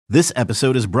This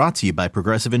episode is brought to you by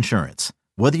Progressive Insurance.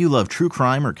 Whether you love true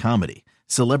crime or comedy,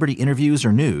 celebrity interviews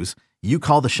or news, you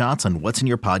call the shots on what's in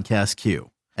your podcast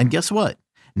queue. And guess what?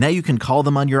 Now you can call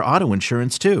them on your auto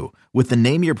insurance too with the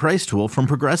Name Your Price tool from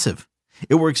Progressive.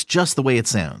 It works just the way it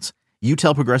sounds. You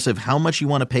tell Progressive how much you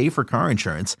want to pay for car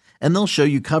insurance, and they'll show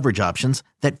you coverage options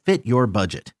that fit your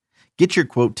budget. Get your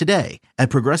quote today at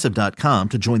Progressive.com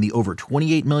to join the over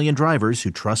 28 million drivers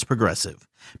who trust Progressive.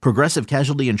 Progressive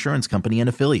Casualty Insurance Company and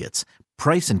Affiliates.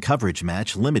 Price and coverage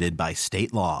match limited by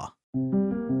state law.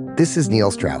 This is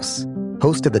Neil Strauss,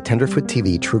 host of the Tenderfoot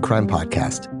TV true crime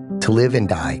podcast, To Live and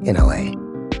Die in LA.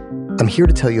 I'm here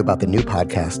to tell you about the new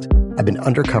podcast I've been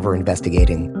undercover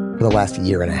investigating for the last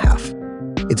year and a half.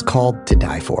 It's called To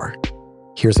Die For.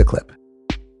 Here's a clip.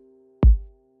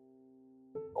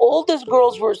 All these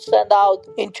girls were sent out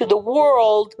into the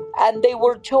world and they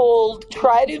were told,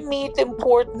 try to meet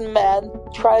important men,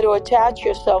 try to attach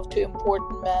yourself to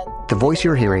important men. The voice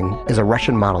you're hearing is a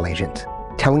Russian model agent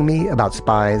telling me about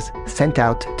spies sent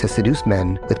out to seduce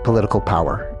men with political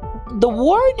power. The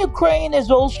war in Ukraine is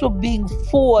also being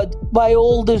fought by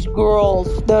all these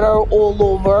girls that are all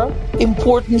over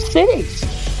important cities.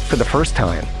 For the first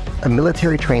time, a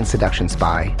military-trained seduction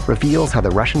spy reveals how the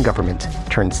Russian government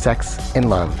turned sex and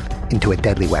love into a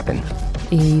deadly weapon.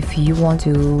 If you want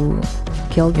to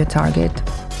kill your target,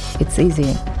 it's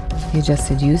easy. You just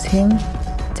seduce him,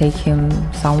 take him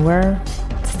somewhere,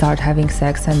 start having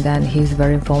sex, and then he's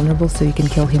very vulnerable, so you can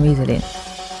kill him easily.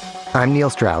 I'm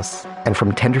Neil Strauss, and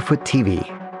from Tenderfoot TV,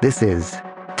 this is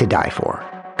To Die For,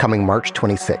 coming March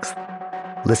 26th.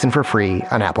 Listen for free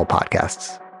on Apple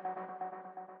Podcasts.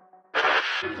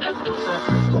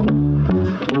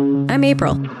 I'm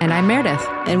April. And I'm Meredith.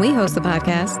 And we host the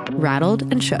podcast Rattled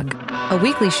and Shook, a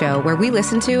weekly show where we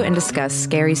listen to and discuss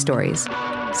scary stories.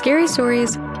 Scary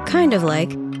stories kind of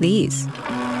like these.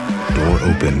 Door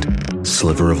opened,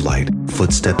 sliver of light,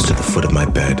 footsteps to the foot of my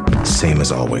bed, same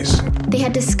as always. They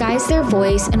had disguised their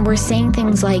voice and were saying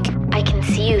things like, I can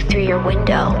see you through your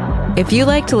window. If you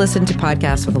like to listen to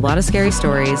podcasts with a lot of scary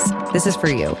stories, this is for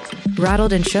you.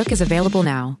 Rattled and Shook is available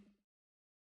now.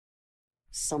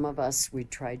 Some of us, we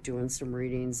tried doing some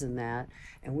readings and that,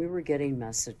 and we were getting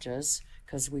messages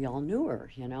because we all knew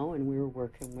her, and we were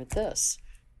working with this.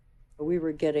 We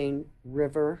were getting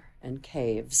river and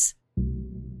caves.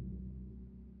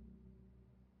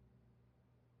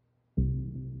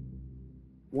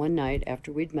 One night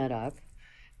after we'd met up,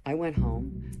 I went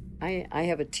home. I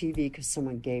have a TV because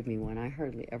someone gave me one. I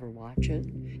hardly ever watch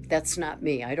it. That's not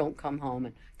me. I don't come home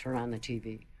and turn on the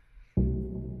TV.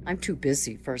 I'm too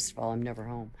busy, first of all. I'm never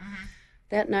home.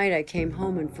 That night I came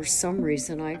home, and for some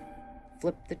reason I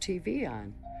flipped the TV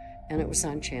on, and it was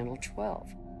on Channel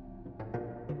 12.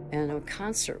 And a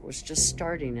concert was just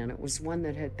starting, and it was one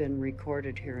that had been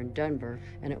recorded here in Denver,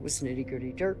 and it was Nitty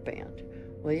Gritty Dirt Band.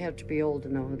 Well, you have to be old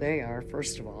to know who they are,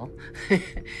 first of all.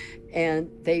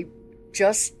 And they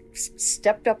just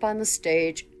stepped up on the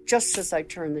stage. Just as I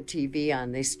turned the TV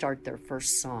on, they start their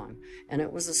first song. And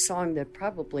it was a song that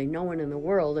probably no one in the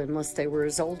world, unless they were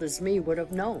as old as me, would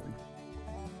have known.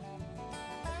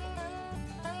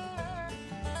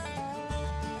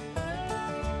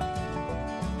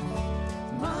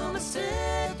 Mama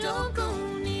said, don't go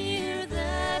near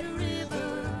that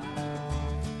river.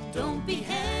 Don't be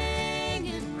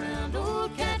hanging around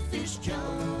old Catfish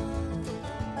John.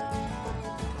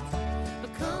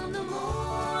 But come the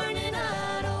morning,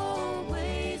 I'd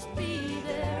always be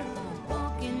there,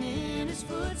 walking in his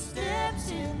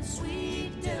footsteps in the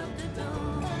sweet Delta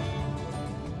dawn.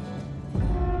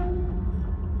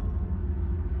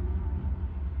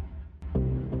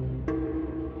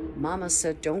 Mama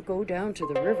said, don't go down to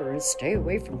the river and stay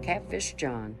away from Catfish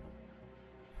John.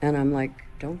 And I'm like,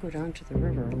 don't go down to the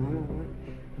river, Mama. What?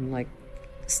 I'm like,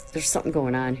 there's something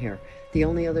going on here. The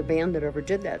only other band that ever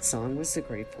did that song was the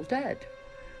Grateful Dead.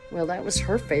 Well, that was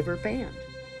her favorite band.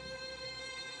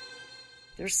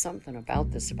 There's something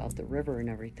about this, about the river and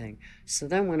everything. So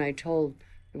then when I told,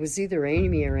 it was either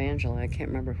Amy or Angela, I can't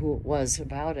remember who it was,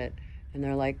 about it, and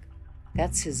they're like,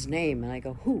 that's his name. And I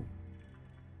go, who?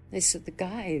 They said, the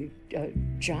guy,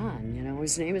 John,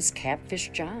 his name is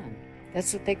Catfish John.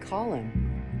 That's what they call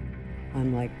him.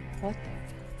 I'm like, what the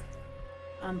fuck?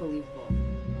 Unbelievable.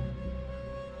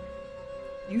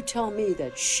 You tell me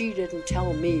that she didn't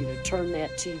tell me to turn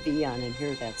that TV on and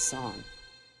hear that song.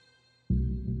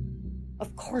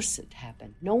 Of course it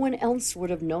happened. No one else would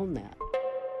have known that.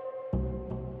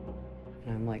 And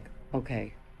I'm like,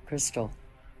 okay, Crystal,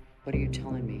 what are you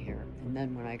telling me here? And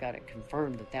then when I got it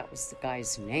confirmed that that was the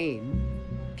guy's name,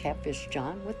 Catfish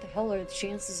John, what the hell are the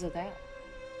chances of that?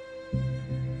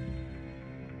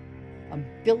 1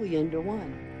 billion to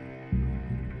 1.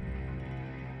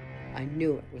 I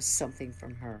knew it was something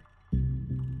from her.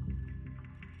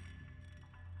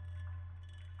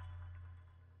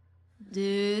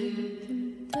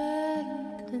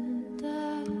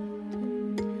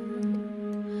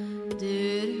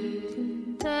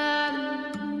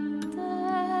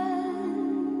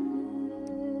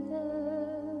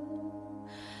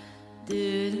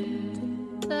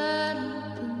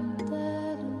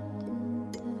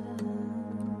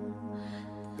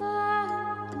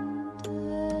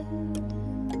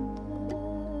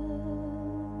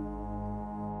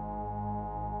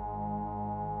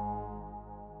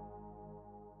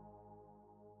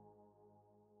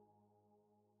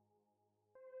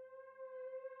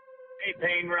 Hey,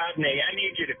 Payne Rodney, I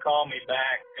need you to call me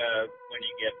back when you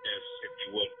get this, if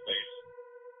you would, please.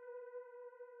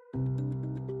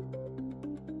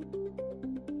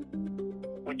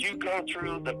 Would you go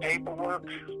through the paperwork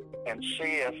and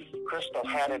see if Crystal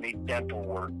had any dental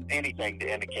work, anything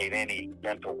to indicate any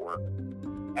dental work?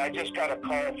 I just got a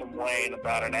call from Wayne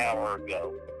about an hour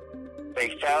ago. They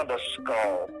found a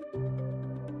skull,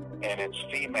 and it's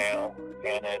female,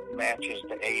 and it matches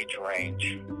the age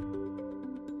range.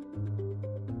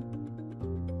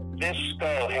 This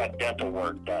skull had dental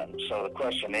work done, so the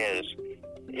question is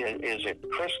it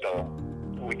Crystal?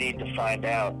 We need to find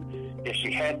out if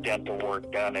she had dental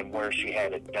work done and where she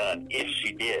had it done, if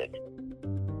she did.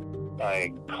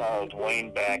 I called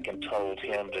Wayne back and told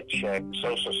him to check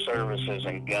social services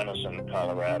in Gunnison,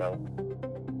 Colorado.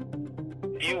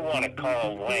 If you want to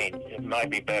call Wayne, it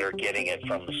might be better getting it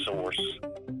from the source.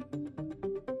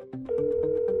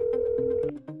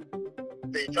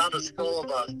 They found a skull of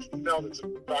a female that's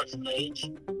approximate age.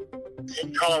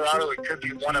 In Colorado, it could be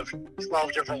one of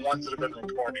 12 different ones that have been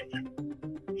reported.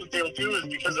 What they'll do is,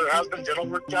 because there has been dental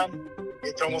work done,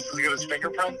 it's almost as good as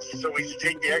fingerprints. So we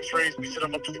take the x-rays, we sit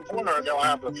them up to the corner, and they'll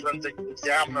have a forensic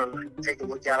examiner take a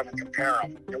look at them and compare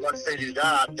them. And once they do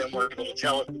that, then we're able to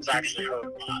tell if it's actually her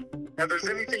or not. If there's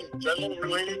anything dental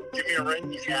related, give me a ring,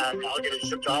 and I'll get it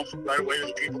shipped off right away to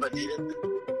the people that need it.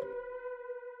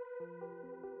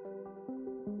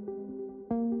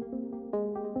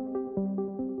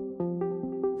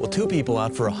 Well, two people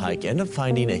out for a hike end up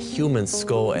finding a human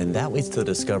skull, and that leads to the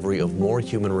discovery of more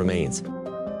human remains.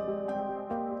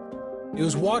 He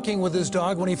was walking with his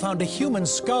dog when he found a human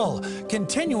skull.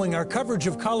 Continuing our coverage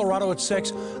of Colorado at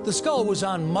 6, the skull was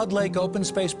on Mud Lake open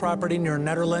space property near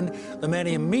Netherland. The man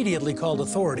immediately called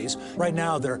authorities. Right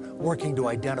now, they're working to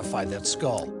identify that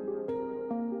skull.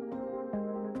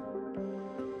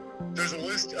 There's a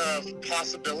list of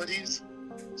possibilities.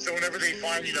 So whenever they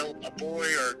find, a boy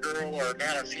or a girl or a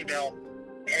man or female,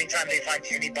 anytime they find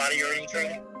anybody or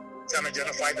anything, it's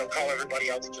unidentified, they'll call everybody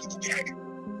else just to check.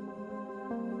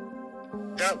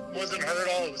 That wasn't her at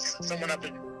all. It was someone up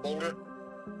in Boulder.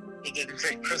 It didn't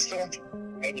fit Crystal.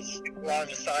 It was wrong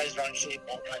size, wrong shape,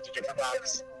 all kinds of different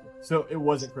bodies. So it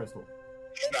wasn't Crystal?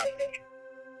 No.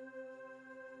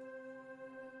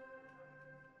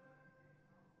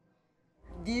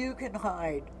 You can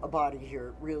hide a body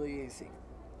here really easy.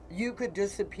 You could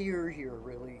disappear here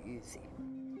really easy.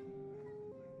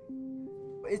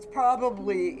 It's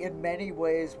probably, in many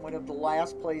ways, one of the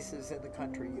last places in the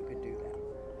country you could do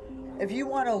that. If you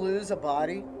want to lose a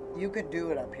body, you can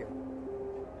do it up here.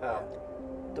 How?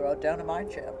 Throw it down a mine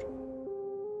shaft.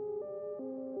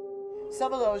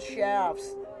 Some of those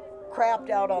shafts crapped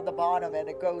out on the bottom and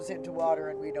it goes into water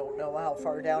and we don't know how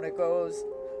far down it goes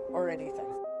or anything.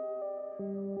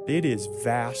 It is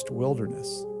vast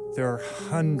wilderness. There are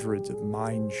hundreds of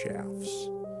mine shafts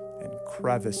and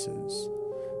crevices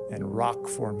and rock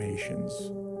formations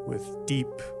with deep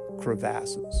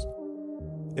crevasses.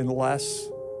 Unless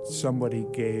somebody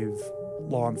gave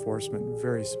law enforcement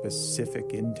very specific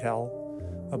intel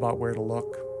about where to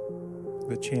look,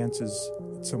 the chances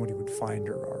that somebody would find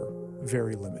her are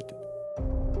very limited.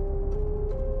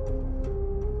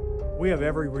 We have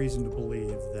every reason to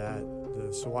believe that the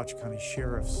Saguache County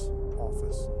Sheriff's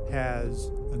Office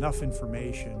has enough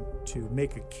information to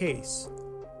make a case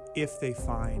if they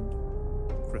find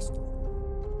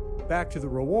Crystal. Back to the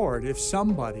reward, if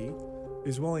somebody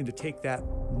is willing to take that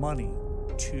money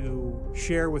to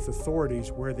share with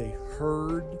authorities where they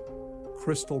heard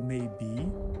Crystal may be,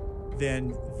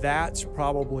 then that's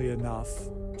probably enough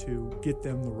to get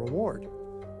them the reward,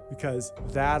 because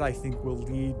that, I think, will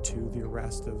lead to the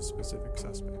arrest of specific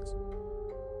suspects.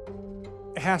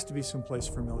 It has to be someplace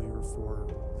familiar for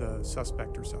the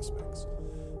suspect or suspects.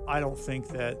 I don't think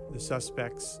that the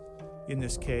suspects in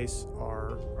this case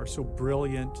are so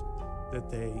brilliant that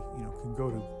they can go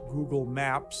to Google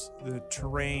Maps, the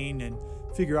terrain, and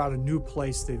figure out a new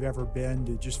place they've ever been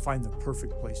to just find the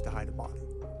perfect place to hide a body.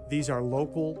 These are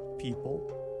local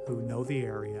people who know the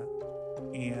area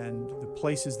and the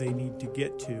places they need to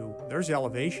get to. There's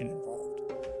elevation involved,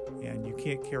 and you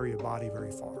can't carry a body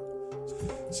very far.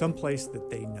 Some place that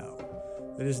they know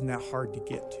that isn't that hard to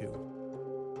get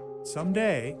to.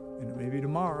 Someday, and it may be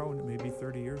tomorrow, and it may be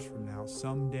 30 years from now,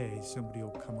 someday somebody will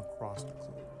come across a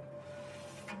clue.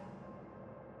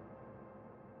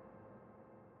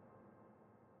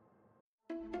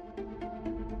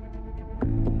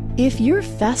 If you're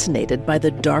fascinated by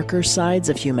the darker sides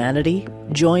of humanity,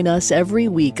 join us every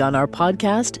week on our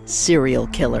podcast, Serial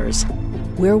Killers,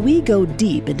 where we go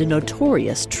deep into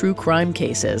notorious true crime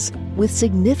cases. With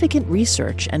significant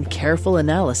research and careful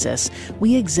analysis,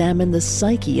 we examine the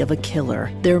psyche of a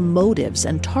killer, their motives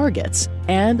and targets,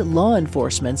 and law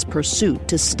enforcement's pursuit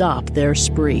to stop their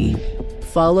spree.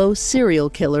 Follow Serial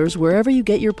Killers wherever you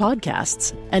get your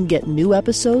podcasts and get new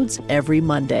episodes every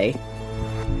Monday.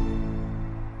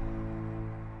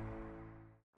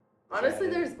 Honestly,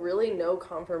 there's really no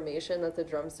confirmation that the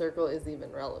drum circle is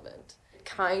even relevant.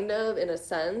 Kind of, in a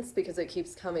sense, because it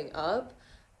keeps coming up,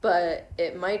 but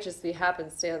it might just be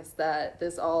happenstance that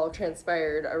this all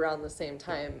transpired around the same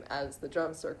time as the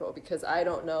drum circle, because I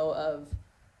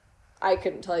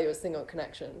couldn't tell you a single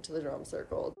connection to the drum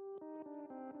circle.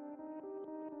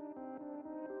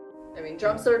 I mean,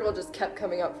 drum circle just kept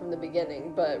coming up from the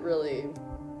beginning, but really,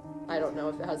 I don't know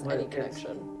if it has any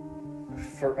connection.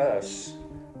 For us,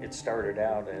 it started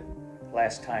out at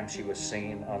last time she was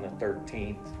seen on the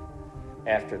 13th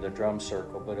after the drum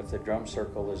circle, but if the drum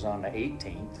circle is on the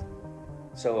 18th,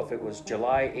 so if it was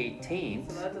July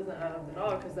 18th... So that doesn't add up at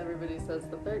all, because everybody says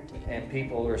the 13th. And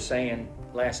people are saying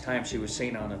last time she was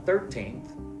seen on the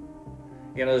 13th,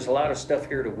 you know, there's a lot of stuff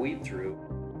here to weed through.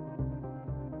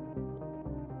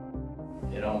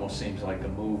 It almost seems like a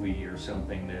movie or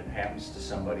something that happens to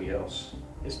somebody else.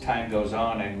 As time goes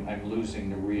on, I'm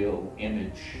losing the real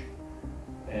image,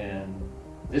 and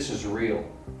this is real.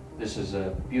 This is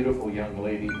a beautiful young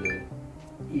lady. The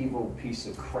evil piece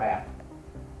of crap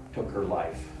took her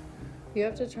life. You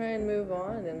have to try and move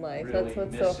on in life. Really That's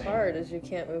what's missing. so hard, is you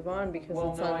can't move on because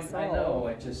it's unsolved. I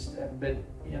know. But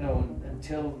you know,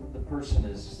 until the person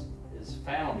is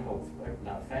found, hopefully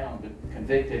not found, but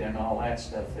convicted and all that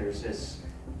stuff, there's this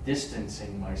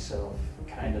distancing myself,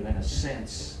 kind of in a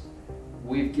sense.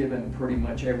 We've given pretty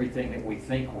much everything that we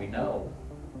think we know,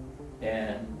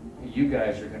 and you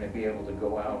guys are going to be able to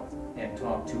go out and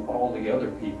talk to all the other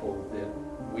people that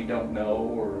we don't know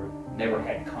or never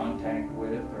had contact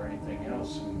with or anything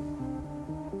else.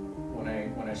 And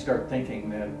when I start thinking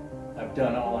that I've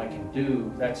done all I can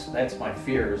do, that's my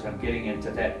fear, is I'm getting into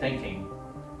that thinking,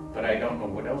 but I don't know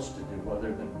what else to do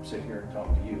other than sit here and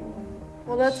talk to you.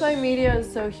 Well, that's why media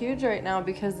is so huge right now,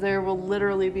 because there will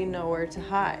literally be nowhere to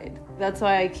hide. That's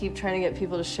why I keep trying to get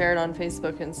people to share it on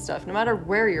Facebook and stuff, no matter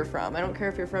where you're from. I don't care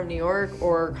if you're from New York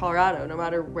or Colorado, no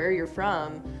matter where you're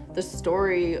from, the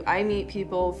story, I meet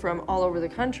people from all over the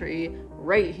country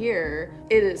right here.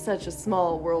 It is such a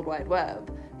small World Wide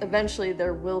Web. Eventually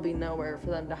there will be nowhere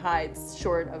for them to hide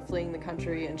short of fleeing the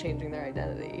country and changing their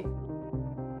identity.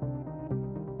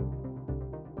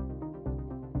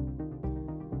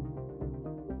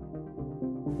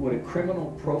 Would a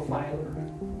criminal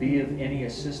profiler be of any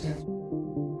assistance?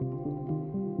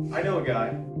 I know a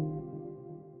guy.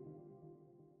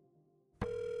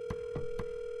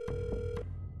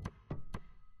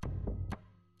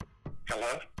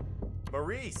 Hello?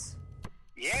 Maurice.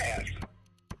 Yes.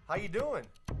 How you doing?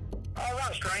 All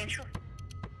right, stranger.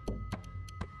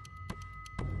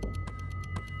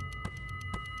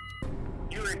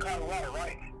 You're in Colorado,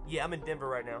 right? Yeah, I'm in Denver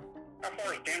right now. How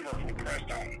far is Denver from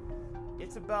Crestone?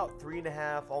 It's about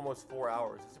 3.5, almost 4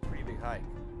 hours. It's a pretty big hike.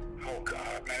 Oh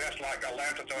God, man, that's like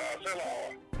Atlanta to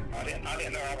Zillow. I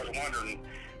didn't know. I was wondering.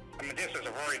 I mean, this is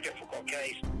a very difficult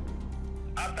case.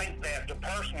 I think that the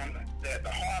person that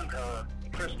harmed her,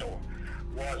 Crystal,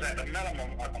 was at the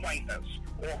minimum acquaintance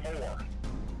or more.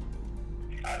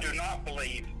 I do not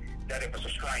believe that it was a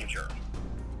stranger.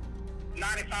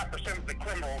 95% of the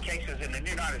criminal cases in the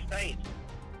United States,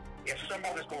 if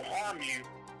somebody's going to harm you,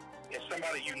 it's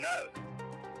somebody you know.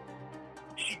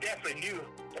 She definitely knew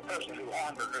the person who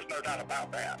harmed her. There's no doubt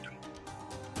about that.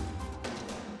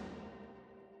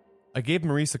 I gave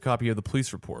Maurice a copy of the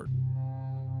police report,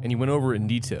 and he went over it in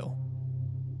detail.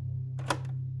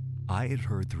 I had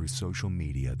heard through social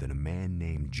media that a man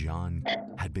named John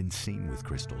had been seen with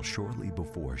Crystal shortly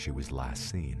before she was last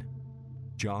seen.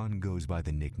 John goes by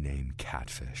the nickname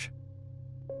Catfish.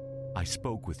 I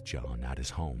spoke with John at his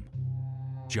home.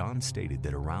 John stated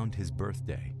that around his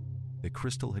birthday, that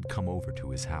Crystal had come over to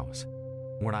his house.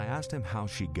 When I asked him how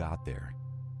she got there,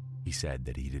 he said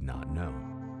that he did not know.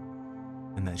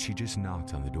 and that she just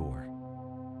knocked on the door.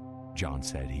 John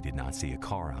said he did not see a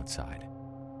car outside.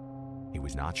 He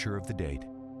was not sure of the date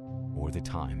or the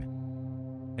time,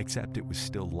 except it was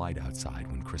still light outside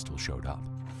when Crystal showed up.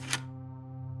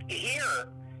 Here,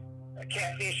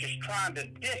 Catfish is trying to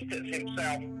distance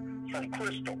himself from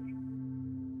Crystal.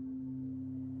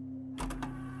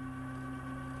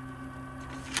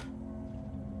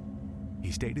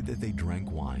 He stated that they drank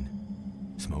wine,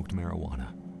 smoked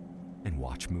marijuana, and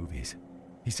watched movies.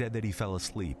 He said that he fell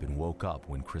asleep and woke up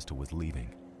when Crystal was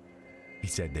leaving. He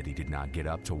said that he did not get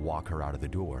up to walk her out of the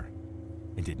door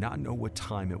and did not know what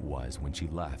time it was when she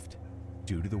left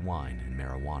due to the wine and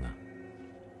marijuana.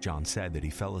 John said that he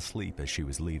fell asleep as she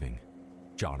was leaving.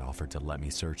 John offered to let me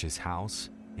search his house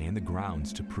and the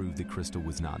grounds to prove that Crystal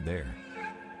was not there.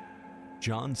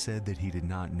 John said that he did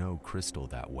not know Crystal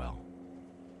that well.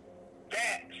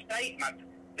 That statement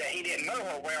that he didn't know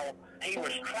her well, he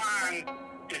was trying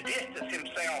to distance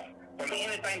himself from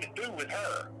anything to do with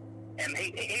her. And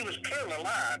he was clearly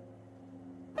lying.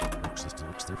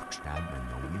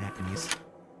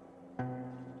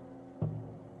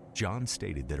 John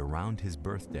stated that around his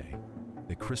birthday,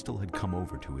 that Crystal had come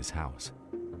over to his house.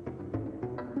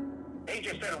 He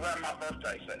just said around my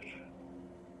birthday, said he.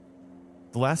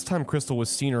 The last time Crystal was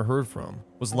seen or heard from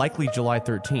was likely July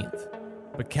 13th,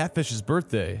 but Catfish's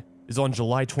birthday is on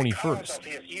July 21st. Because of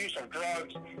his use of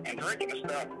drugs and drinking and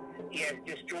stuff, he has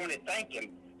disjointed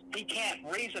thinking. He can't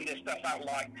reason this stuff out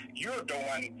like you're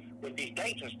doing with these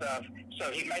dates and stuff,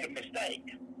 so he made a mistake.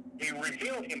 He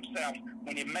revealed himself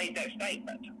when he made that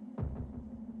statement.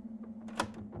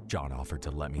 John offered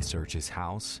to let me search his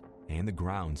house and the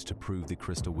grounds to prove that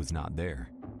Crystal was not there.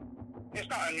 It's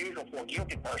not unusual for a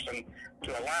guilty person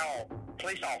to allow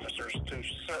police officers to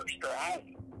search their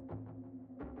home.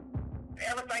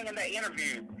 Everything in that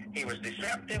interview, he was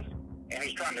deceptive, and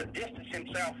he's trying to distance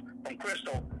himself from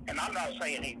Crystal. And I'm not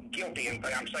saying he's guilty of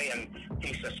anything. I'm saying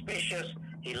he's suspicious.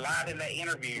 He lied in that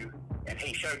interview, and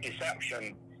he showed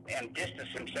deception and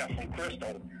distanced himself from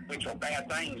Crystal, which are bad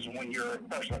things when you're a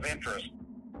person of interest.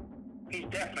 He's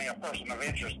definitely a person of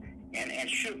interest and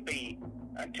should be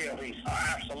until he's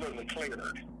absolutely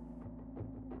cleared.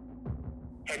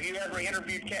 Have you ever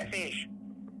interviewed Catfish?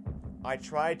 I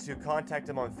tried to contact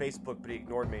him on Facebook, but he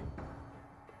ignored me.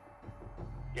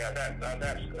 Yeah, that's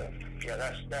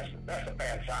a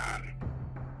bad sign.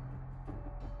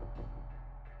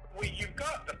 When you've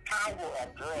got the power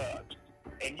of drugs,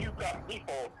 and you've got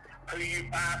people who you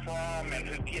buy from and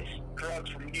who gets drugs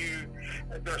from you,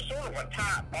 there's sort of a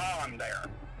tight bond there.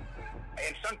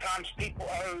 And sometimes people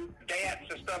owe debts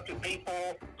and stuff to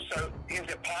people, so is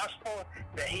it possible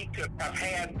that he could have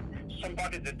had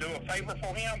somebody to do a favor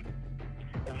for him?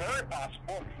 Very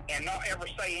possible, and not ever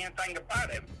say anything about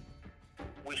it.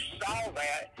 We saw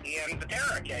that in the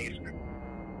Terra case.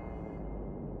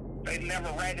 They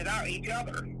never ratted out each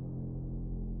other.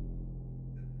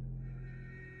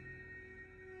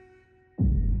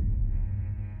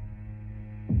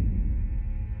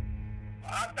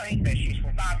 I think that she's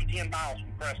from 5 to 10 miles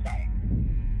from Crestone.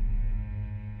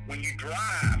 When you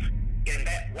drive in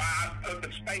that wide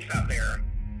open space out there,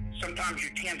 sometimes you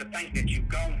tend to think that you've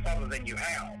gone further than you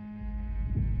have.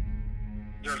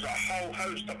 There's a whole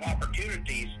host of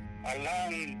opportunities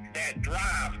along that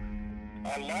drive,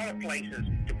 a lot of places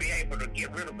to be able to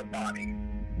get rid of the body.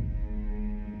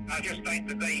 I just think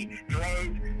that they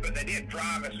drove, but they didn't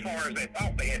drive as far as they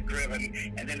thought they had driven,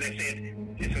 and then they said,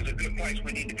 this is a good place,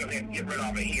 we need to go ahead and get rid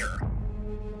of it here.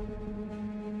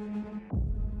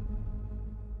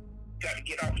 Got to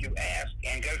get off your ass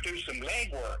and go do some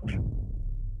leg work.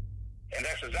 And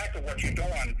that's exactly what you're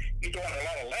doing. You're doing a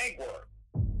lot of leg work.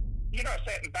 You're not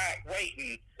sitting back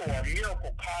waiting for a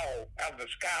miracle call out of the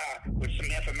sky with some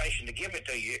information to give it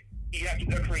to you. You have to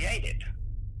go create it.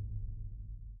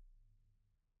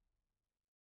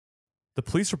 The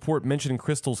police report mentioned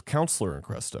Crystal's counselor in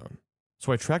Crestone,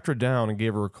 so I tracked her down and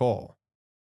gave her a call.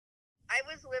 I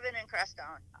was living in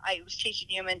Crestone. I was teaching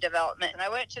human development, and I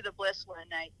went to the Bliss one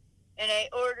night, and I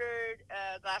ordered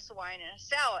a glass of wine and a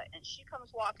salad, and she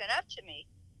comes walking up to me,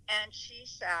 and she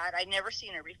said, I'd never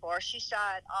seen her before, she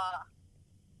said,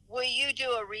 will you do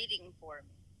a reading for me?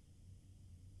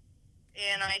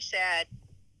 And I said,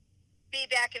 be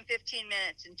back in 15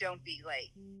 minutes and don't be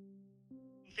late.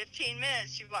 In 15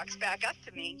 minutes, she walks back up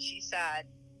to me and she said,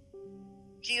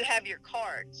 do you have your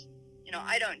cards? You know,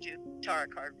 I don't do tarot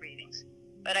card readings.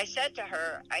 But I said to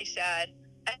her, I said,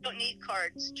 I don't need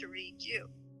cards to read you.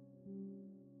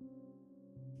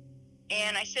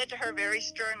 And I said to her very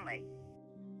sternly,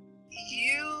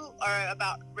 you are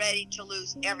about ready to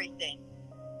lose everything,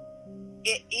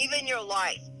 even your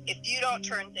life, if you don't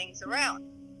turn things around.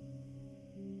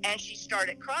 and she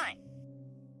started crying.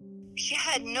 She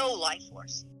had no life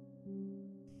force.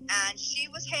 And she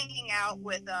was hanging out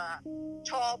with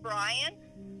Tall Brian,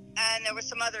 and there were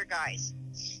some other guys.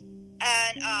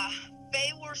 And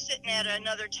they were sitting at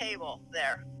another table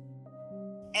there.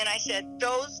 And I said,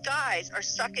 those guys are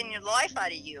sucking your life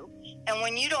out of you. And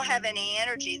when you don't have any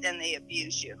energy, then they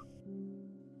abuse you.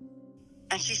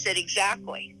 And she said,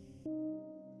 exactly.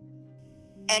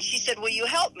 And she said, will you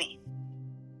help me?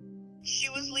 She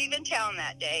was leaving town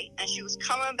that day, and she was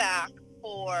coming back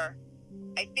for,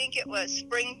 I think it was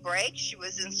spring break. She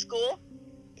was in school.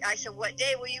 I said, what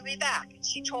day will you be back? And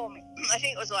she told me. I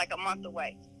think it was like a month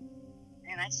away.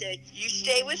 And I said, you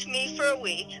stay with me for a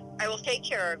week. I will take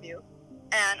care of you,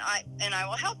 and I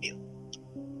will help you.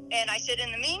 And I said,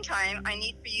 in the meantime, I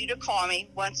need for you to call me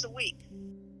once a week.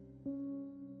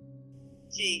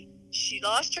 She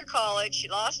lost her college. She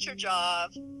lost her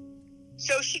job.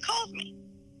 So she called me.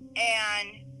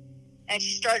 And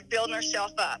she started building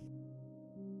herself up.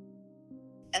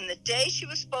 And the day she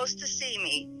was supposed to see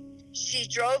me, she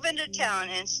drove into town,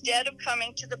 and instead of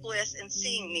coming to the Bliss and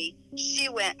seeing me, she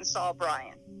went and saw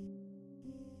Brian.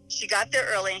 She got there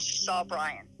early and she saw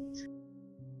Brian.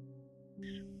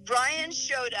 Brian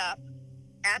showed up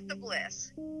at the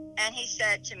Bliss, and he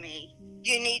said to me,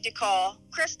 you need to call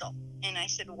Crystal. And I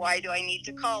said, why do I need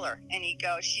to call her? And he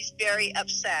goes, she's very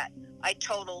upset. I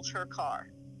totaled her car.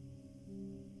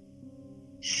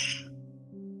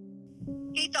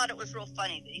 He thought it was real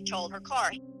funny that he totaled her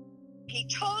car. He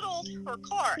totaled her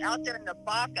car out there in the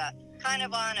Baca, kind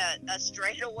of on a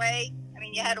straightaway. I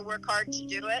mean, you had to work hard to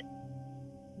do it.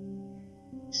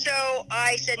 So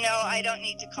I said, no, I don't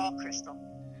need to call Crystal.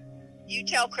 You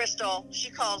tell Crystal she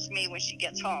calls me when she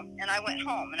gets home. And I went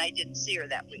home, and I didn't see her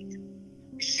that week.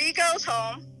 She goes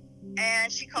home,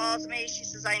 and she calls me. She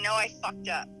says, I know I fucked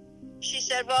up. She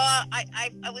said, well, I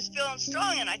was feeling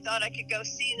strong, and I thought I could go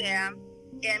see them.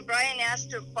 And Brian asked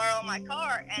to borrow my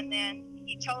car, and then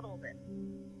he totaled it.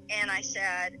 And I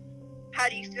said, how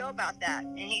do you feel about that?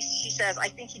 And she says, I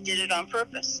think he did it on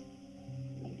purpose.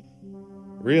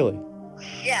 Really?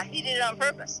 Yeah, he did it on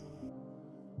purpose.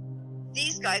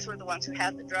 These guys were the ones who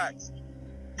had the drugs.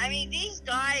 I mean, these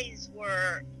guys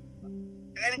were...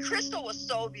 I mean, Crystal was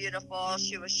so beautiful.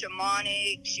 She was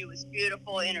shamanic. She was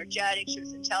beautiful, energetic. She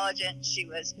was intelligent. She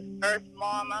was Earth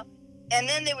Mama. And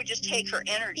then they would just take her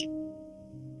energy.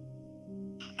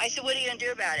 I said, what are you going to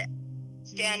do about it?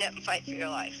 Stand up and fight for your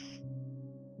life.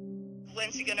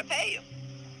 When's he going to pay you?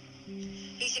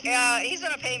 He said, he's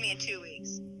going to pay me in 2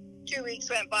 weeks. 2 weeks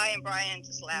went by, and Brian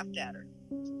just laughed at her.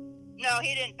 No,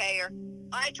 he didn't pay her.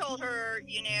 I told her,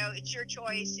 you know, it's your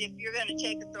choice. If you're going to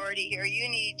take authority here, you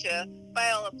need to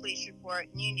file a police report,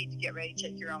 and you need to get ready to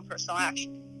take your own personal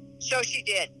action. So she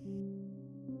did.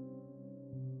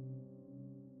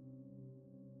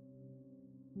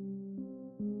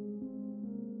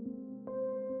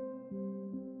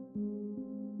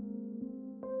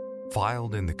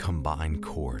 Filed in the Combined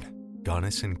Court,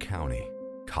 Gunnison County,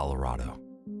 Colorado,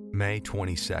 May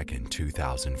 22,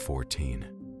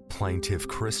 2014. Plaintiff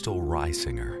Crystal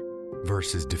Reisinger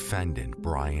versus defendant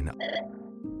Brian.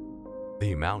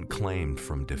 The amount claimed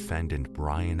from defendant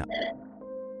Brian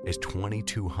is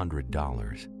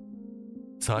 $2,200.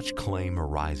 Such claim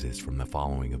arises from the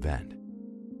following event.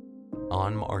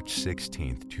 On March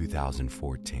 16,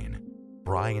 2014,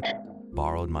 Brian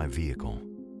borrowed my vehicle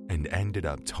and ended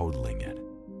up totaling it.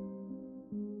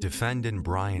 Defendant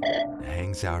Brian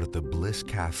hangs out at the Bliss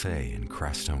Cafe in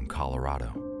Crestone,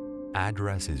 Colorado.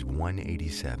 Address is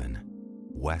 187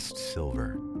 West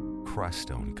Silver,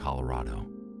 Crestone, Colorado.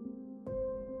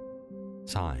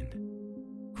 Signed,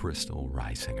 Crystal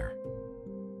Reisinger.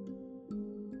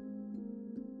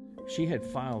 She had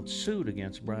filed suit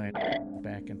against Brian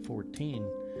back in 2014,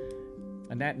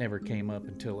 and that never came up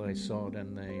until I saw it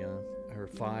in her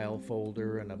file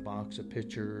folder and a box of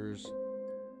pictures.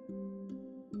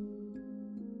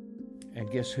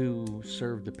 And guess who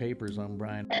served the papers on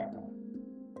Brian?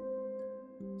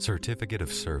 Certificate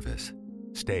of Service,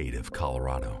 State of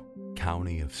Colorado,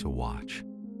 County of Saguache.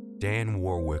 Dan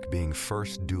Warwick, being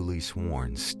first duly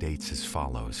sworn, states as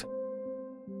follows.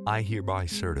 I hereby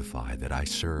certify that I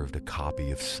served a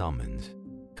copy of summons,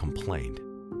 complaint,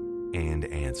 and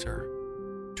answer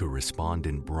to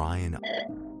respondent Brian.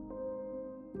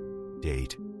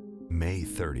 Date, May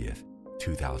 30th,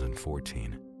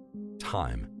 2014.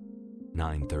 Time,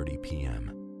 9:30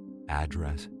 p.m.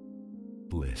 Address,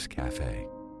 Bliss Cafe.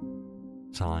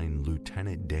 Signed,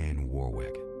 Lieutenant Dan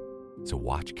Warwick,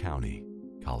 Saguache County,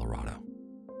 Colorado.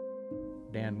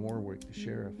 Dan Warwick, the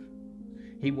sheriff.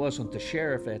 He wasn't the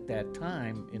sheriff at that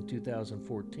time in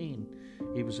 2014.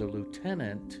 He was a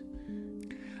lieutenant.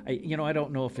 I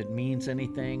don't know if it means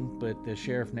anything, but the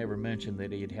sheriff never mentioned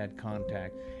that he had had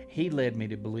contact. He led me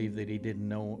to believe that he didn't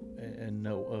know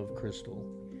of Crystal,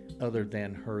 other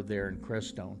than her there in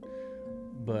Crestone.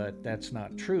 But that's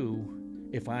not true,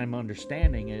 if I'm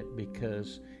understanding it,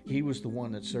 because he was the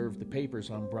one that served the papers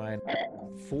on Brian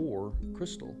for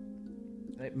Crystal.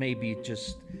 It may be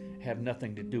just have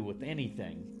nothing to do with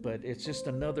anything, but it's just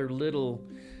another little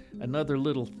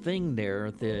thing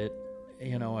there that,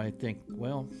 I think,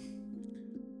 well.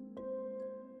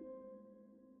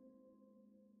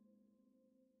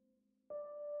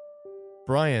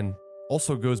 Brian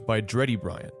also goes by Dreddy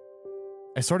Brian.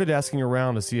 I started asking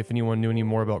around to see if anyone knew any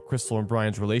more about Crystal and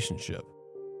Brian's relationship.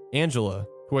 Angela,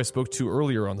 who I spoke to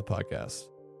earlier on the podcast,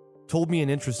 told me an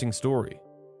interesting story.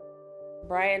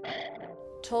 Brian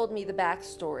told me the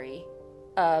backstory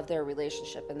of their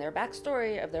relationship, and their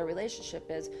backstory of their relationship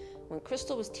is when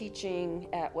Crystal was teaching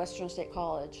at Western State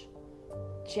College,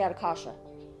 she had Akasha,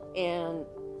 and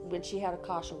when she had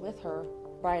Akasha with her,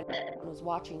 Brian was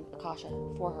watching Akasha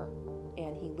for her,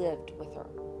 and he lived with her.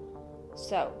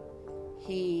 So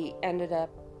he ended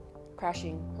up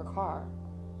crashing her car,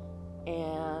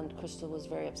 and Crystal was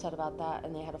very upset about that,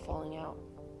 and they had a falling out.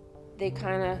 They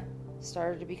kind of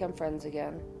started to become friends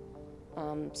again,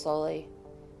 slowly,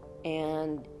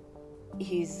 and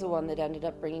he's the one that ended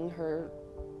up bringing her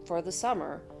for the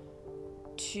summer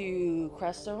to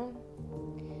Crestone.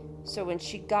 So when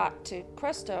she got to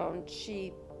Crestone,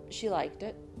 she liked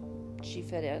it. She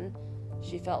fit in.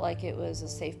 She felt like it was a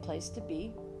safe place to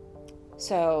be.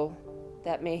 So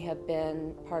that may have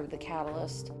been part of the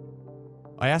catalyst.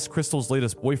 I asked Crystal's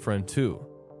latest boyfriend too,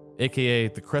 aka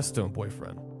the Crestone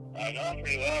boyfriend. I know him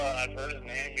pretty well, and I've heard his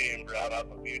name being brought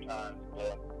up a few times,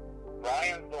 but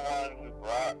Brian's the one who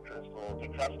brought Crystal to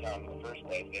Crestone in the first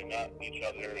place. They met each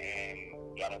other in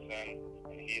Gunnison,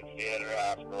 and he'd stayed at her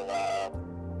house for a while.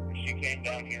 She came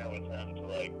down here with him to,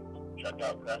 check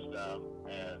out Crestone,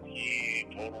 and he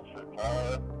totaled her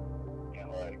car,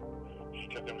 and,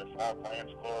 she took him to small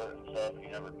claims court and stuff, and he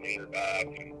never paid her back,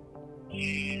 and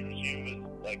she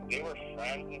was, they were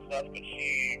friends and stuff, but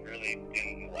she really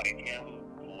didn't like him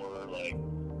for,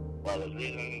 all those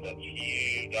reasons, but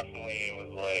he definitely was,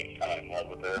 kind of in love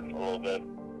with her for a little bit.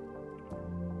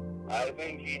 I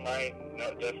think he might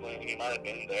have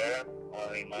been there,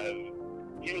 or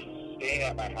he was staying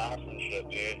at my house and shit,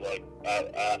 dude,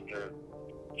 after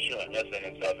she went missing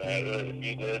and stuff, and if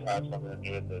he did have something to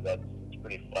do with it, it's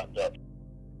pretty fucked up.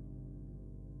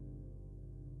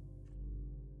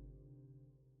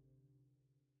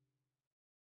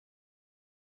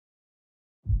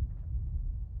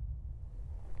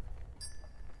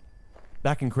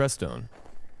 Back in Crestone,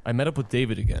 I met up with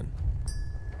David again.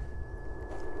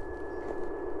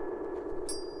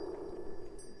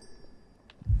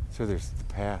 So there's the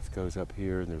path goes up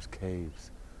here, and there's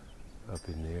caves up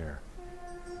in there.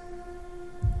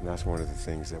 And that's one of the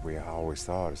things that we always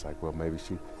thought. It's well, maybe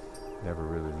she never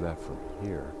really left from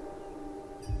here,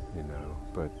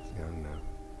 But, I don't know.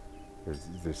 There's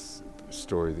this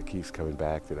story that keeps coming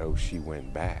back that, she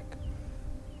went back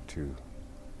to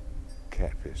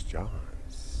Catfish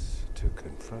John's to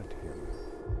confront him.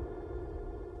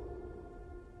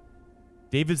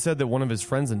 David said that one of his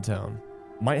friends in town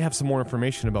might have some more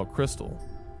information about Crystal,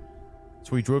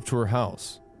 so we drove to her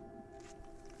house.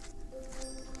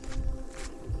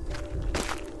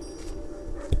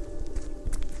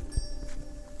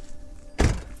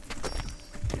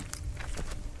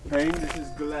 Payne, this is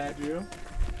Galadriel.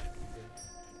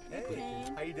 Hey,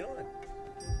 how you doing?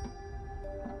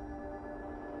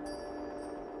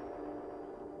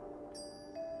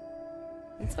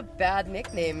 It's a bad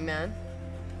nickname, man.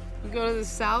 You go to the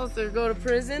South or go to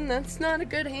prison, that's not a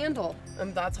good handle.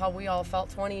 And that's how we all felt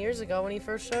 20 years ago when he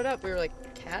first showed up. We were like,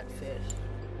 Catfish.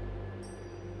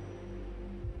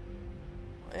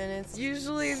 And it's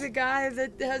usually the guy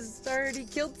that has already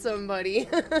killed somebody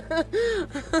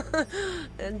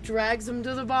and drags him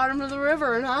to the bottom of the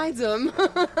river and hides him.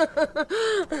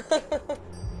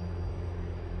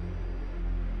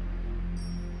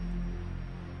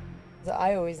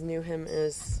 I always knew him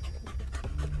as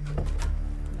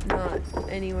not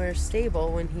anywhere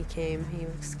stable when he came. He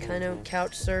was kind of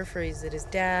couch surfer. He's at his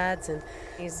dad's, and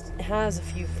he has a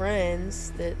few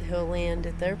friends that he'll land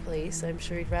at their place. I'm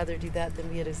sure he'd rather do that than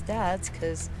be at his dad's,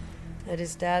 because at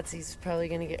his dad's he's probably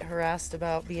going to get harassed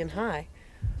about being high.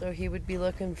 So he would be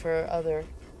looking for other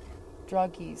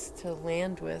druggies to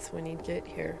land with when he'd get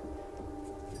here.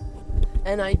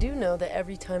 And I do know that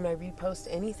every time I repost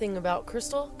anything about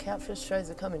Crystal, Catfish tries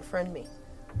to come and friend me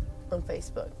on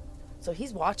Facebook. So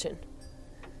he's watching.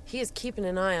 He is keeping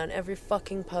an eye on every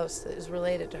fucking post that is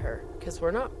related to her, because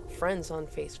we're not friends on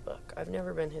Facebook. I've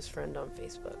never been his friend on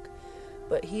Facebook.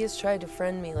 But he has tried to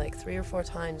friend me like 3 or 4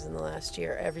 times in the last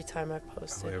year. Every time I've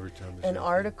posted an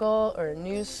article or a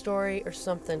news story or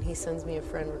something, he sends me a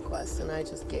friend request, and I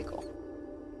just giggle.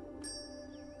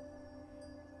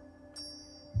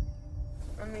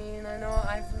 I mean, I know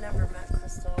I've never met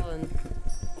Crystal, and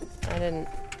I didn't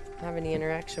have any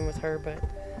interaction with her, but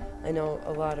I know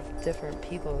a lot of different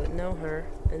people that know her,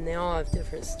 and they all have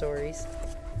different stories.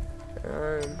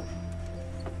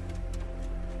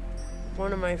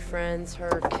 One of my friends,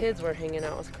 her kids were hanging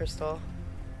out with Crystal,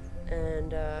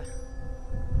 and her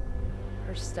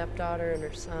stepdaughter and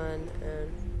her son,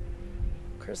 and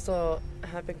Crystal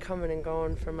had been coming and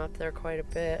going from up there quite a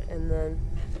bit, and then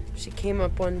she came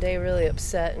up one day really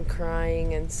upset and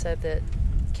crying and said that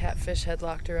Catfish had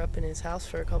locked her up in his house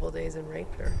for a couple of days and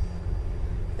raped her.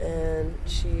 And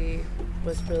she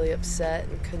was really upset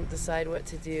and couldn't decide what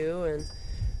to do, and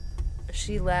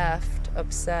she left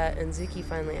upset, and Ziki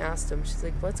finally asked him, she's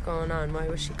like, what's going on? Why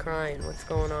was she crying? What's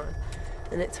going on?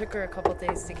 And it took her a couple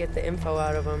days to get the info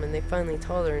out of him, and they finally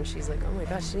told her, and she's like, oh my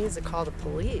gosh, she needs to call the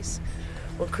police.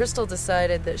 Well, Crystal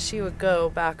decided that she would go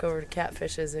back over to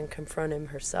Catfish's and confront him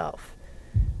herself,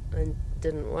 and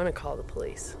didn't want to call the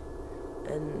police.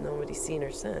 And nobody's seen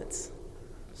her since.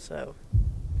 So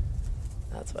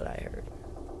that's what I heard.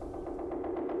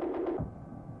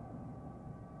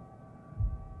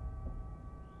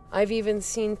 I've even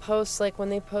seen posts like when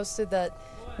they posted that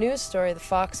news story, the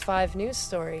Fox 5 news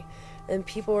story, and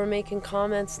people were making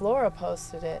comments. Laura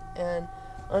posted it, and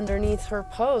underneath her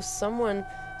post, some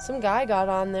guy got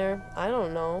on there, I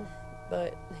don't know,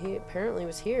 but he apparently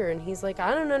was here, and he's like,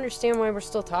 I don't understand why we're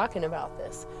still talking about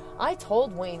this. I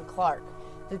told Wayne Clark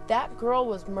that girl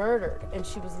was murdered, and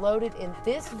she was loaded in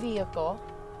this vehicle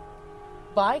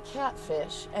by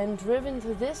Catfish and driven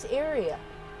to this area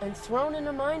and thrown in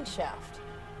a mine shaft.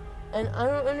 And I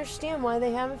don't understand why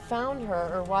they haven't found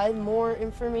her, or why more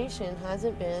information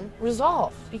hasn't been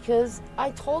resolved, because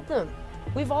I told them,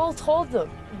 we've all told them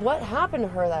what happened to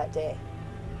her that day,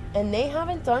 and they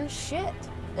haven't done shit.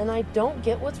 And I don't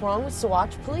get what's wrong with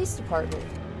Saguache Police Department.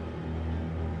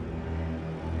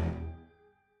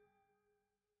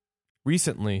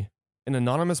 Recently, an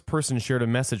anonymous person shared a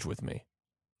message with me.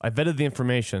 I vetted the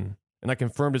information, and I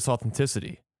confirmed its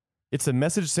authenticity. It's a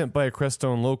message sent by a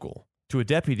Crestone local to a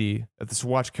deputy at the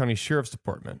Saguache County Sheriff's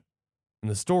Department,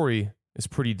 and the story is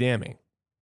pretty damning.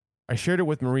 I shared it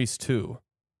with Maurice, too,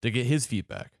 to get his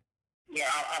feedback. Yeah,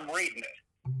 I'm reading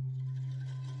it.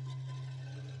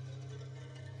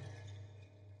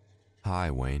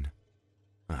 Hi, Wayne.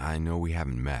 I know we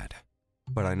haven't met,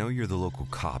 but I know you're the local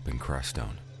cop in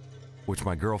Crestone, which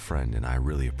my girlfriend and I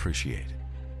really appreciate.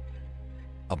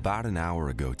 About an hour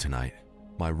ago tonight,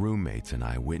 my roommates and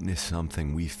I witnessed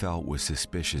something we felt was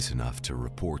suspicious enough to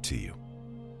report to you.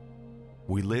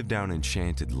 We live down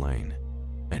Enchanted Lane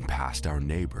and passed our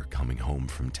neighbor coming home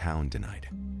from town tonight.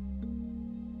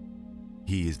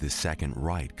 He is the second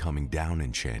right coming down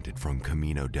Enchanted from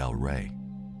Camino del Rey.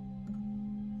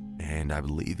 And I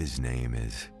believe his name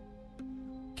is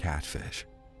Catfish.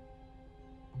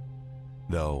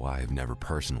 Though I've never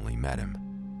personally met him,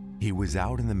 he was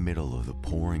out in the middle of the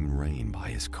pouring rain by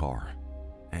his car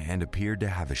and appeared to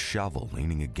have a shovel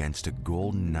leaning against a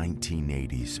golden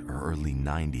 1980s or early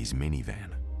 90s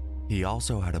minivan. He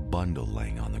also had a bundle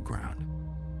laying on the ground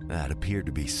that appeared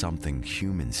to be something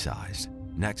human-sized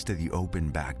next to the open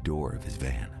back door of his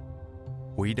van.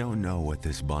 We don't know what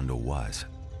this bundle was,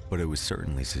 but it was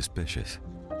certainly suspicious.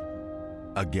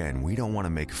 Again, we don't want to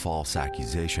make false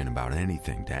accusation about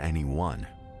anything to anyone,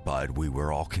 but we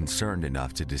were all concerned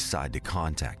enough to decide to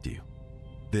contact you.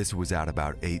 This was at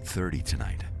about 8:30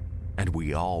 tonight, and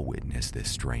we all witnessed this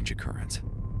strange occurrence.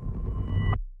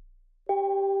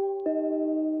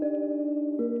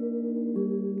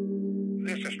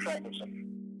 This is troublesome.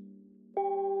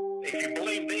 If you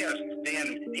believe this,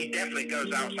 then he definitely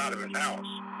goes outside of his house.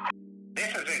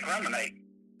 This is incriminating.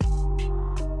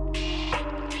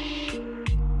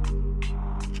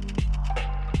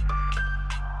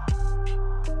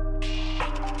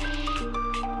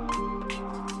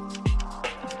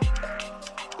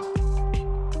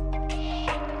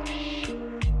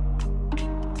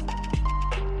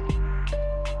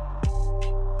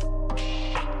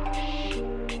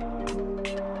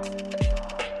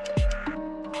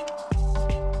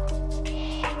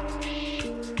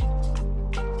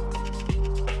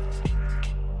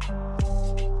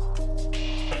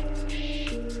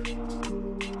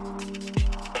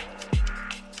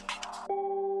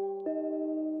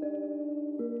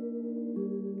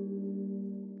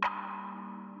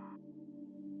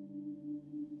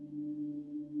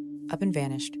 Up and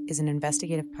Vanished is an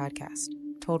investigative podcast,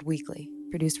 told weekly,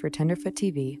 produced for Tenderfoot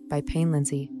TV by Payne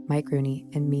Lindsay, Mike Rooney,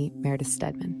 and me, Meredith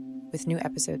Stedman, with new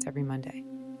episodes every Monday.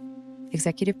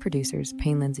 Executive producers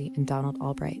Payne Lindsay and Donald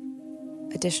Albright.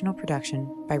 Additional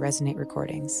production by Resonate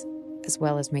Recordings, as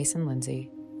well as Mason Lindsay,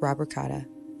 Rob Ricotta,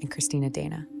 and Christina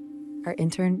Dana. Our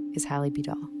intern is Hallie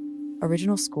Bidal.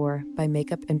 Original score by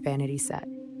Makeup and Vanity Set.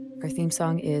 Our theme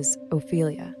song is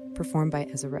Ophelia, performed by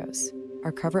Ezra Rose.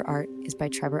 Our cover art is by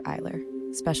Trevor Eiler.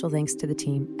 Special thanks to the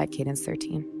team at Cadence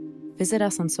 13. Visit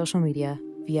us on social media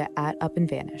via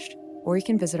 @UpAndVanished, or you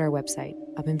can visit our website,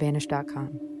 upandvanished.com,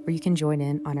 where you can join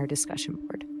in on our discussion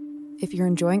board. If you're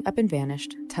enjoying Up and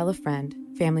Vanished, tell a friend,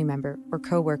 family member, or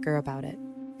coworker about it.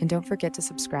 And don't forget to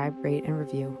subscribe, rate, and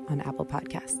review on Apple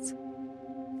Podcasts.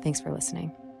 Thanks for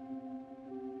listening.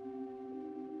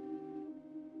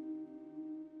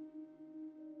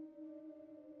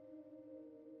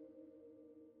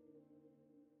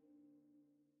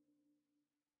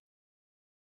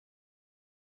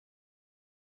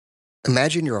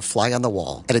 Imagine you're a fly on the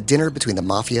wall at a dinner between the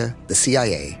Mafia, the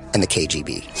CIA, and the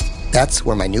KGB. That's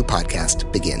where my new podcast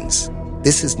begins.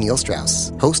 This is Neil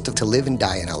Strauss, host of To Live and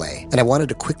Die in LA, and I wanted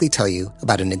to quickly tell you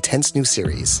about an intense new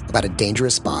series about a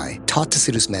dangerous spy taught to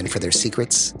seduce men for their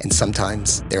secrets and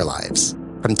sometimes their lives.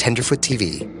 From Tenderfoot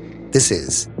TV, this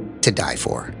is To Die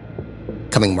For.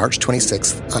 Coming March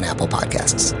 26th on Apple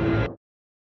Podcasts.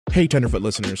 Hey Tenderfoot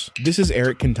listeners, this is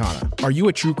Eric Quintana. Are you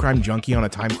a true crime junkie on a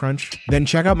time crunch? Then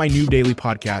check out my new daily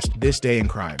podcast, This Day in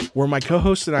Crime, where my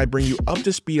co-hosts and I bring you up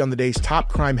to speed on the day's top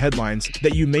crime headlines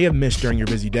that you may have missed during your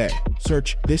busy day.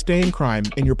 Search This Day in Crime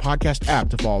in your podcast app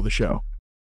to follow the show.